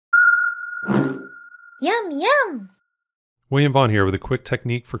Yum, yum! William Vaughn here with a quick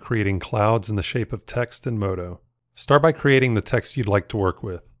technique for creating clouds in the shape of text in Modo. Start by creating the text you'd like to work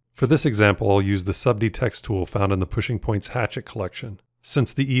with. For this example, I'll use the Sub-D text tool found in the Pushing Points Hatchet collection,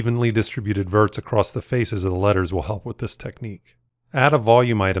 since the evenly distributed verts across the faces of the letters will help with this technique. Add a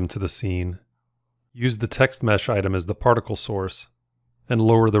volume item to the scene, use the text mesh item as the particle source, and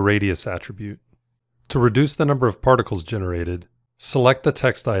lower the radius attribute. To reduce the number of particles generated, select the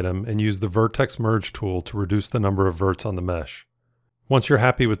text item and use the Vertex Merge tool to reduce the number of verts on the mesh. Once you're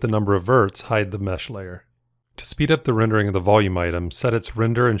happy with the number of verts, hide the mesh layer. To speed up the rendering of the volume item, set its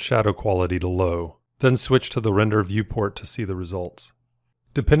render and shadow quality to low, then switch to the render viewport to see the results.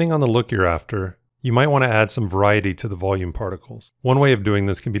 Depending on the look you're after, you might want to add some variety to the volume particles. One way of doing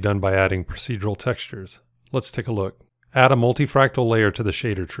this can be done by adding procedural textures. Let's take a look. Add a multifractal layer to the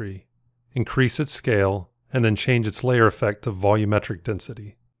shader tree. Increase its scale, and then change its layer effect to volumetric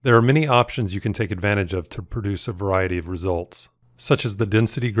density. There are many options you can take advantage of to produce a variety of results, such as the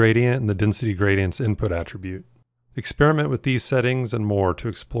density gradient and the density gradient's input attribute. Experiment with these settings and more to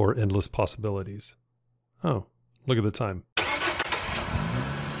explore endless possibilities. Oh, look at the time.